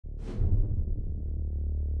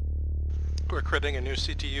We're creating a new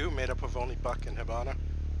CTU made up of only Buck and Hibana.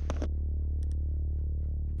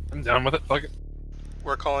 I'm down with it. Fuck it.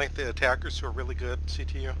 We're calling it the attackers who are really good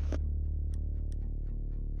CTU.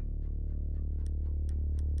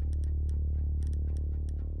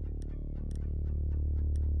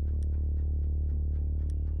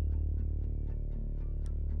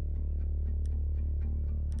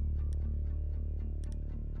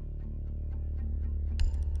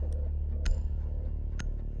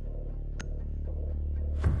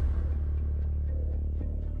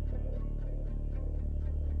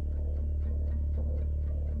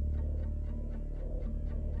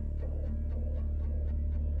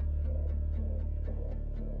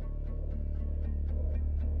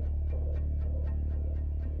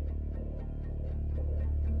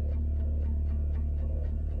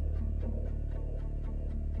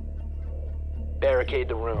 Barricade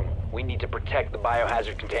the room. We need to protect the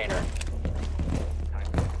biohazard container.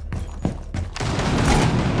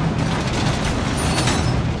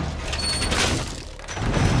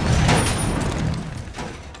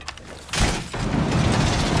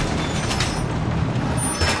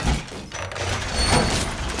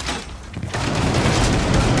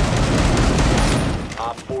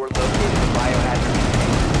 Op 4 located the biohazard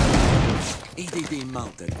container. EDD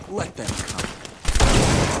mounted. Let them come.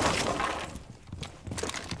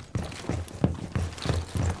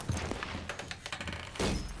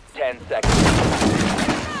 10 seconds.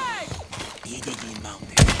 EDD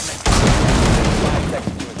mounted. 5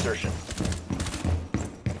 seconds to insertion.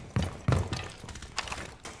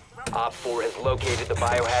 Op 4 has located the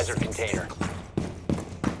biohazard container.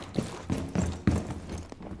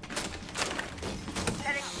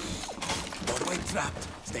 Doorway trapped.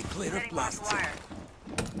 Stay clear of blasts.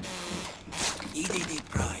 EDD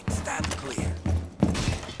Pride. Stand clear.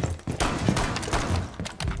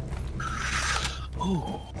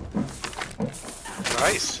 Ooh.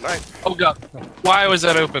 Nice, nice. Oh god. Why was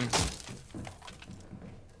that open?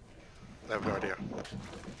 I have no idea.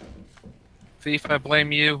 Thief, I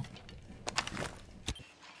blame you.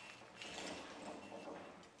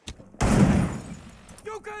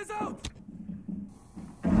 You guys out!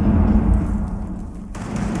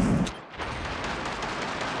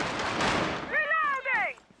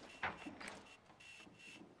 Reloading!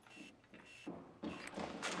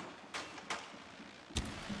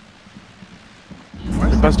 Why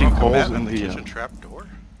is busting there holes combat in the the, kitchen trap door?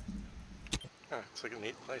 Huh, it's like a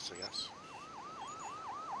neat place, I guess.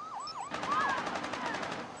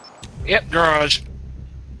 Yep, garage.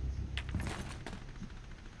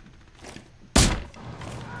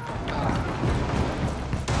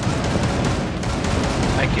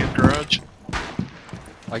 Thank you, garage.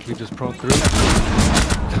 Like you just prone through.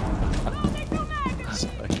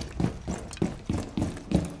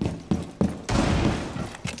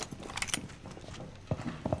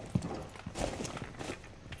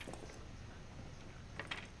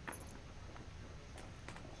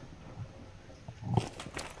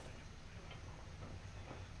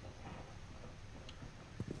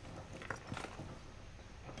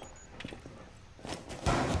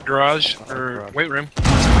 Garage, or weight room.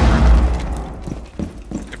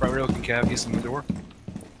 They're probably looking cavities in the door.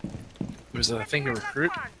 There's a thing to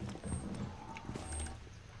recruit.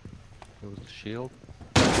 It was a shield.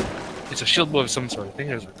 It's a shield blow of some sort. I think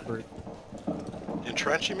there's a recruit.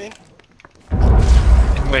 Entrench, you mean?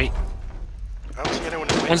 And wait, I don't see anyone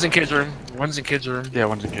in one's in kids' room. One's in kids' room. Yeah,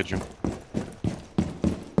 one's in kids' room.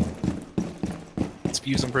 It's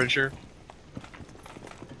fused, I'm pretty sure.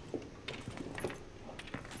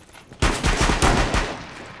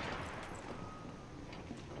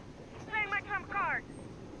 Playing my trump card.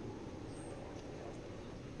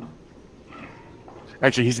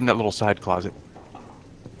 Actually, he's in that little side closet.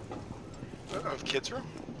 Of kids' room?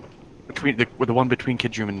 Between the one between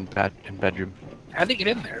kids' room and bedroom. How'd he get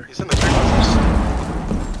in there? He's in the greenhouse.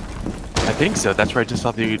 I think so. That's where I just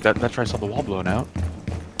saw the that's where I saw the wall blown out.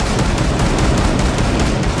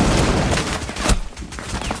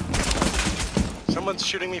 Someone's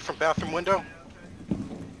shooting me from bathroom window.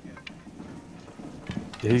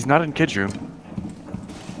 Yeah, he's not in kids' room.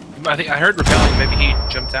 I think I heard rebelling. Maybe he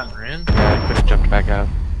jumped out and ran. Yeah, he could have jumped back out.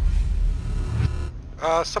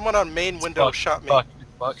 Someone on main window Buck, shot me.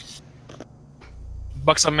 Buck.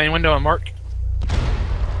 Buck's on main window on Mark.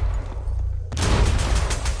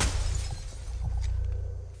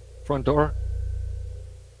 Front door.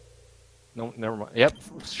 No, never mind. Yep,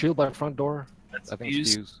 shield by front door. That's I think fuse.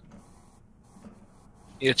 it's fuse.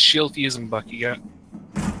 It's shield fuse and Buck. You got.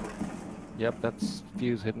 Yep, that's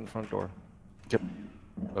fuse hidden front door. Yep.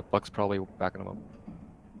 But Buck's probably backing him up.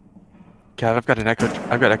 Cav, I've got an echo.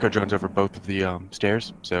 I've got echo drones over both of the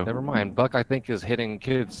stairs. So Never mind. Buck, I think, is hitting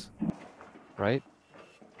kids. Right?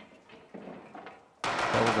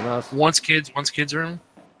 That wasn't us. One's kids room.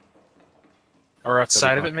 Or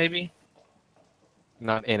outside of it, maybe.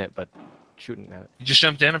 Not in it, but shooting at it. You just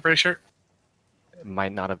jumped in. I'm pretty sure. It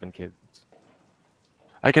might not have been kids.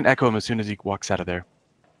 I can echo him as soon as he walks out of there.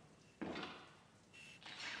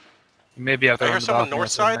 Maybe out there I hear on the someone balcony north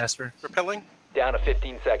outside the side master. repelling. Down to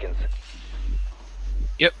 15 seconds.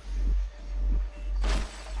 Yep.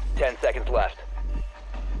 10 seconds left.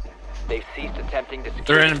 They've ceased attempting to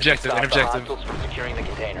secure. They're in objective, stop in the objective. hostiles from securing the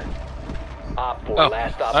container. Op 4, Oh,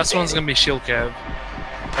 last stop last one's standing. gonna be shield cav.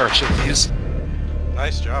 Or shield fuse.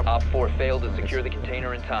 Nice job. Op 4 failed to secure the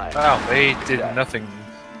container in time. Wow, they did nothing.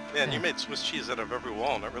 Man, you made Swiss cheese out of every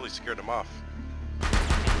wall, and that really scared them off.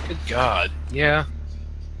 Good God. Yeah.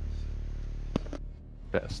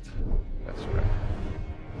 Best. That's right.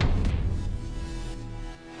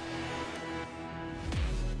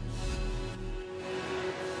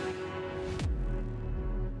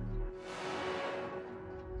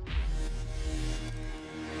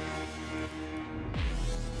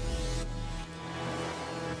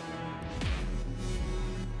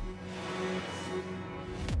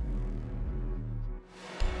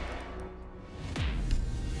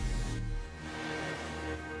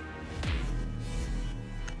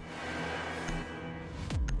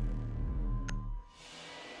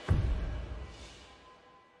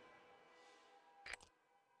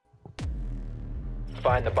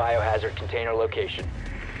 Find the biohazard container location.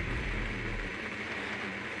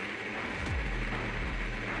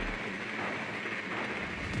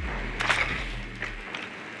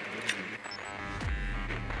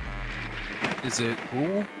 Is it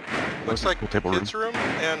cool? Looks like Pool table kids' room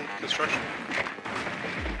and construction.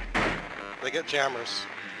 They get jammers.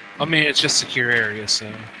 I mean, it's just secure area,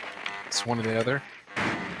 so it's one or the other.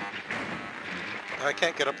 I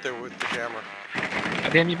can't get up there with the jammer.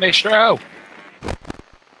 God damn you, Maestro!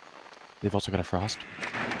 They've also got a frost.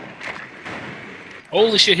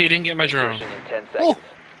 Holy shit, he didn't get my drone. Insertion in 10 Oh. seconds.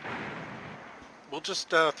 We'll just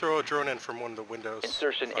throw a drone in from one of the windows.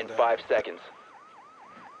 Insertion in Find out. 5 seconds.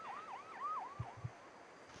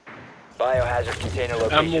 Biohazard container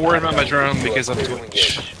location. I'm worried about my drone You are because of clear to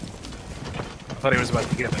Twitch. engage. I thought he was about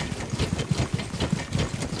to get it.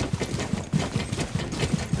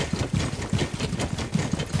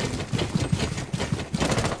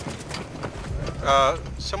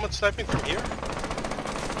 Someone sniping from here?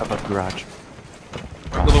 How about garage?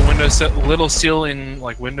 Little window, little ceiling,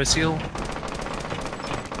 like window seal.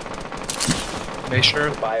 Maestro.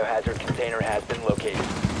 The biohazard container has been located.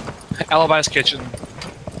 Alibi's kitchen.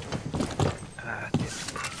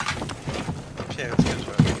 Okay, let's get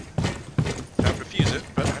to it. I'll defuse it,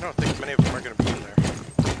 but I don't think many of them are going to be in there.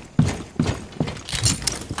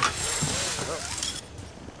 Oh.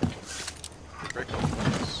 Break all the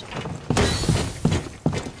windows.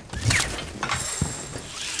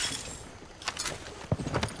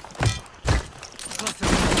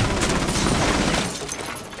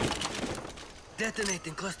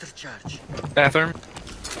 Detonating cluster charge. Bathroom.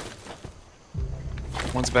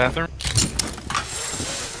 One's bathroom.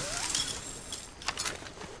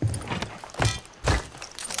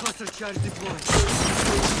 Cluster charge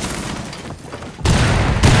deployed.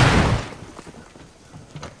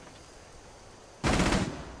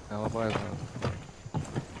 Alibi's on.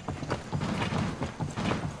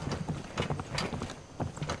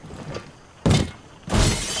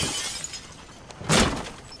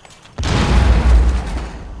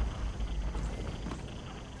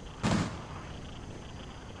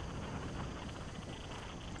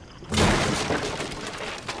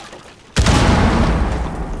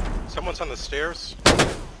 Someone's on the stairs.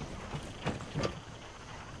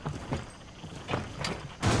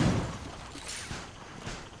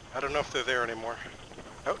 I don't know if they're there anymore.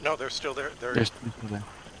 Oh, no, they're still there. They're still there.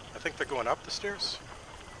 I think they're going up the stairs.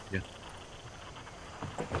 Yeah.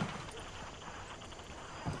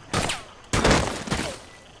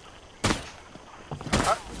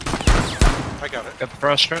 I got it. Got the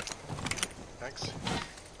frost trap. Thanks.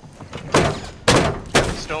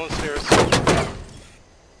 Still on stairs.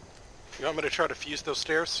 You want me to try to fuse those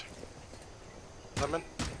stairs? Lemon?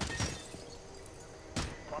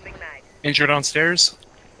 Injured on stairs.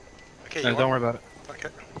 Okay, No, you don't want- worry about it. Okay.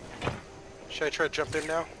 Should I try to jump in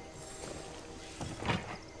now?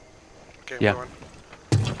 Okay, I'm Yeah. going.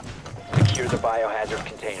 Secure the biohazard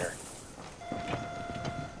container.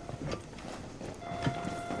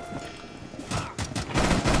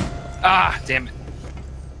 Ah, damn it.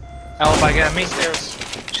 Alibi got me. Stairs.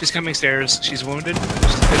 She's coming stairs. She's wounded.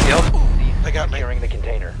 She's 50 health. They got me. Securing the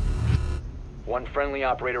container. One friendly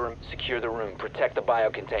operator. Secure the room. Protect the bio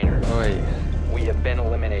container. Oi. We have been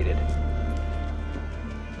eliminated.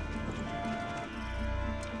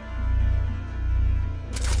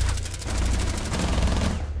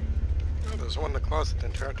 Oh, there's one in the closet the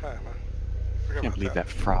entire time, huh? Forgot Can't about believe that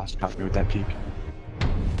Frost got me with that peak.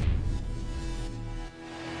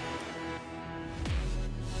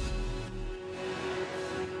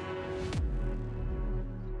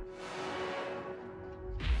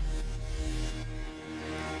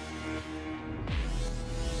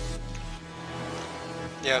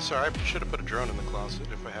 Yeah, sorry, I should have put a drone in the closet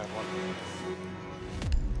if I had one.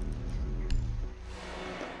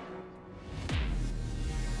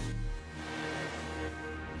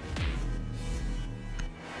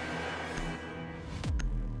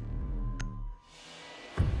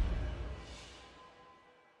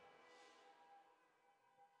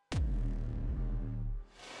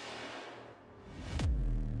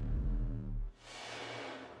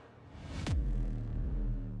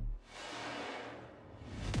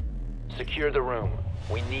 Secure the room.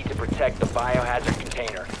 We need to protect the biohazard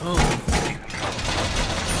container. Oh.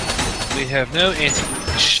 We have no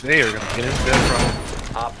anti. They are gonna get into that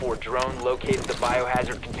problem. Op 4 drone located the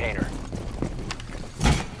biohazard container.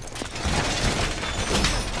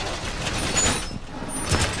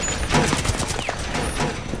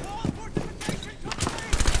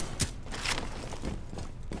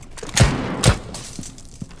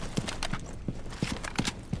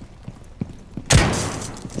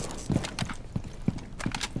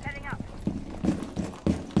 Heading up.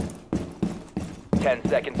 10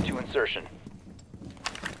 seconds to insertion.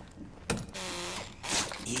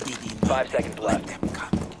 5 seconds left.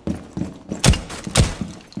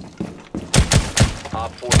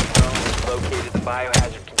 Op 4 drone has located the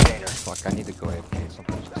biohazard container. Fuck, I need to go AFK.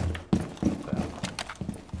 Something's just...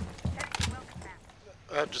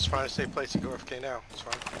 Just find a safe place to go AFK now. It's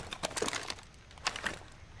fine.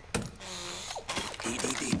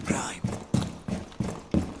 TDM Prime.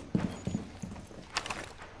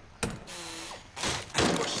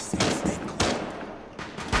 And push stay close.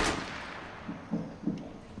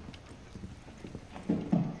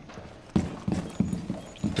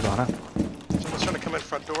 Ivana? Someone's trying to come in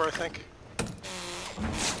front door, I think.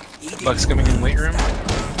 Buck's coming in weight room.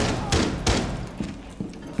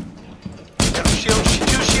 Yeah,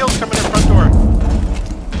 two shields coming in front door.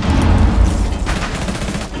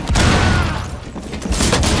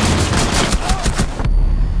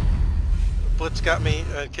 Blitz got me,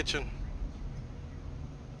 kitchen.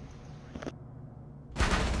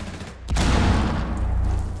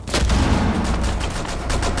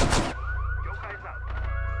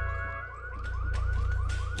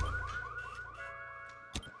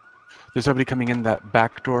 There's somebody coming in that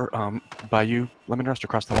back door by you, Lemon Rust,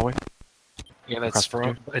 across the hallway. Yeah, that's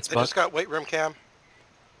Across the for. It's They Buck. just got weight room cam.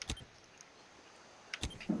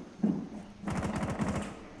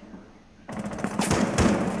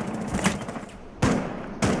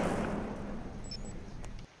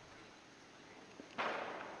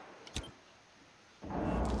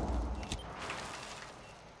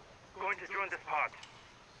 Going to drone the spot.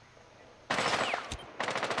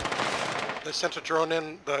 They sent a drone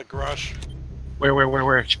in the garage.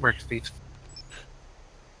 Where, Steve?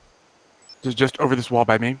 Just over this wall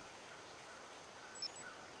by me.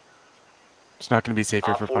 It's not going to be safe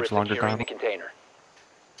here Op for 4 much is longer securing time. the container.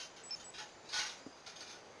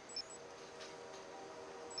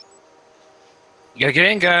 You gotta get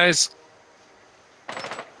in, guys.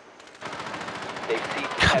 They've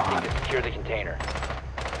ceased attempting to secure the container.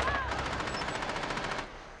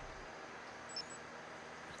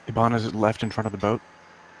 Ibana's left in front of the boat.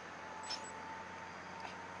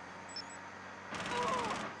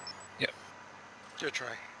 Good try.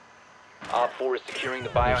 Op 4 is securing the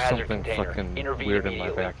There's biohazard something container. fucking Intervene weird in my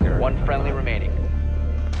immediately. backyard. One friendly remaining.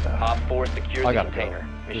 Op 4 secured I the gotta container. go.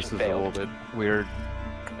 Mission This is a failed. little bit weird.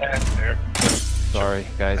 That's fair. Sorry,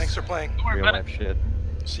 guys. Thanks for playing. Don't worry Real about life shit.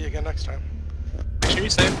 See you again next time. it. Make sure you're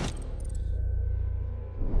safe.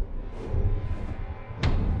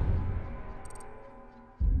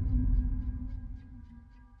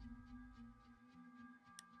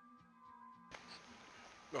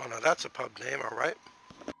 Oh no, that's a pub name, all right.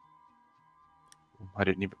 I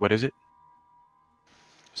didn't even. What is it?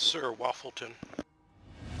 Sir Waffleton.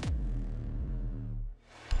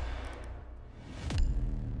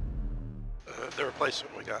 The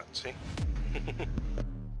replacement we got, see?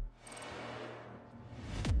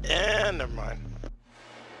 And never mind.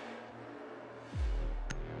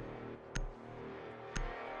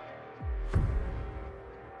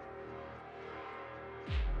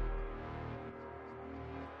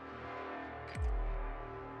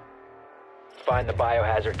 find the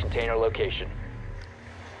biohazard container location.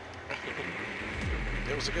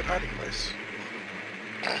 It was a good hiding place.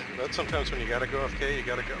 But sometimes when you gotta go AFK, you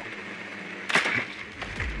gotta go.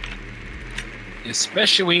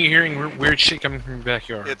 Especially when you're hearing weird shit coming from your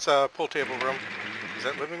backyard. It's a pool table room. Is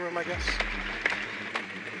that living room, I guess?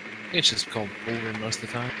 It's just called pool room most of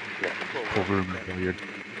the time. Yeah, Pool room is weird.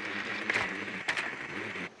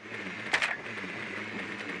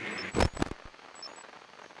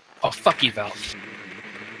 Oh, fuck you, Val.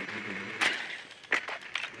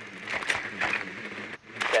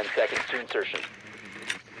 10 seconds to insertion.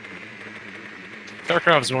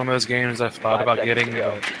 StarCraft is one of those games I've thought 5 about seconds getting, to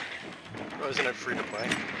go. but Oh, isn't it free to play?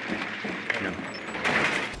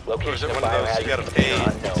 Or is Location it of one of those you biohazard gotta pay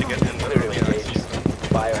container unknown. to get into Clearly early engaged. access?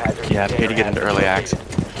 Biohazard Yeah, pay to container get into has early been access.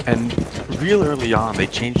 located. And real early on, they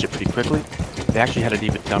changed it pretty quickly. They actually had an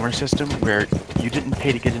even dumber system where you didn't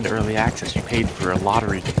pay to get into early access. You paid for a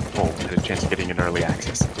lottery to pull and a chance of getting into early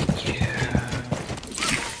access. yeah.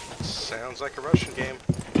 Sounds like a Russian game.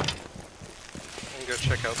 I'm gonna go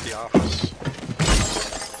check out the office.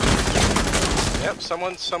 Yep,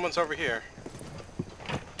 someone's over here.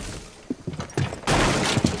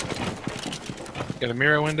 Got a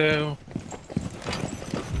mirror window.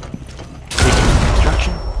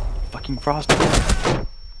 Construction? Fucking frosty.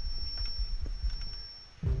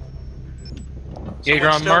 Jaeger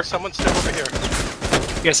on Mark. Someone's still over here.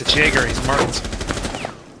 Yes, it's Jaeger. He's marked.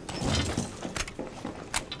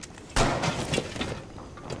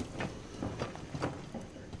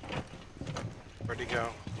 Where'd he go?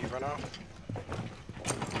 He run off?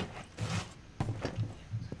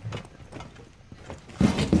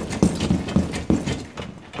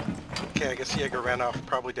 Okay, I guess Jaeger ran off,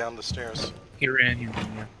 probably down the stairs. He ran.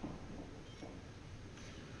 Yeah.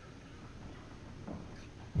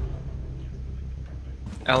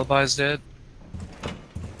 Alibi's dead.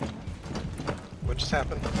 What just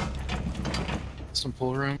happened? Some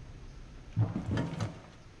pool room.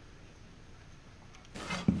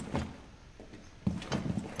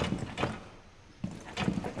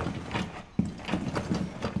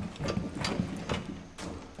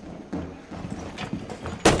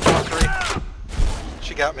 Valkyrie.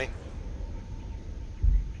 She got me.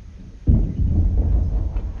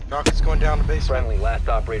 Valkyrie's going down the basement. Friendly, last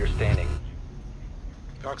operator standing.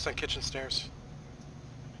 Valk's on kitchen stairs.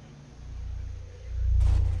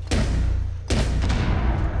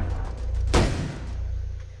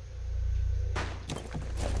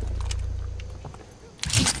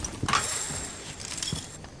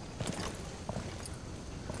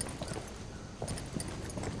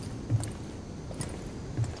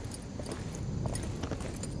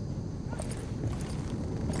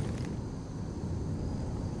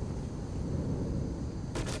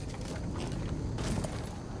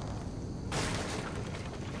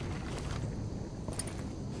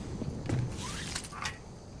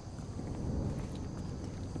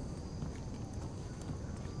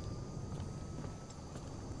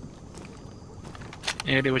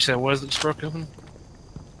 Any idea which that was that just broke open?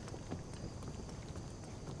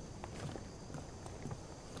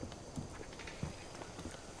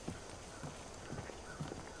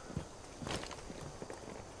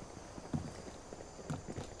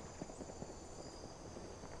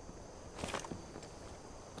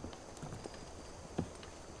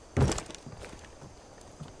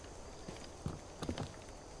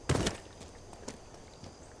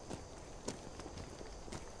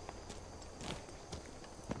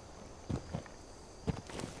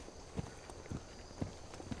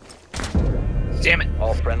 Damn it!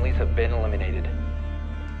 All friendlies have been eliminated.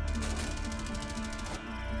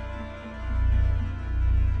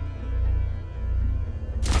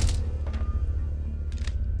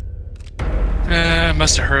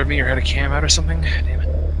 Must have heard me or had a cam out or something. Damn it.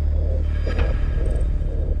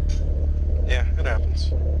 Yeah, it happens.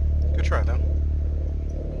 Good try though.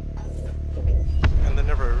 And they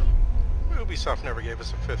never... Ubisoft never gave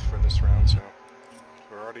us a fifth for this round, so...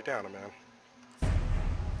 We're already down a man.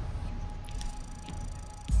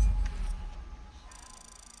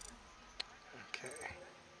 Okay.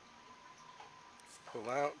 Pull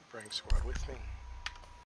out, bring squad with me.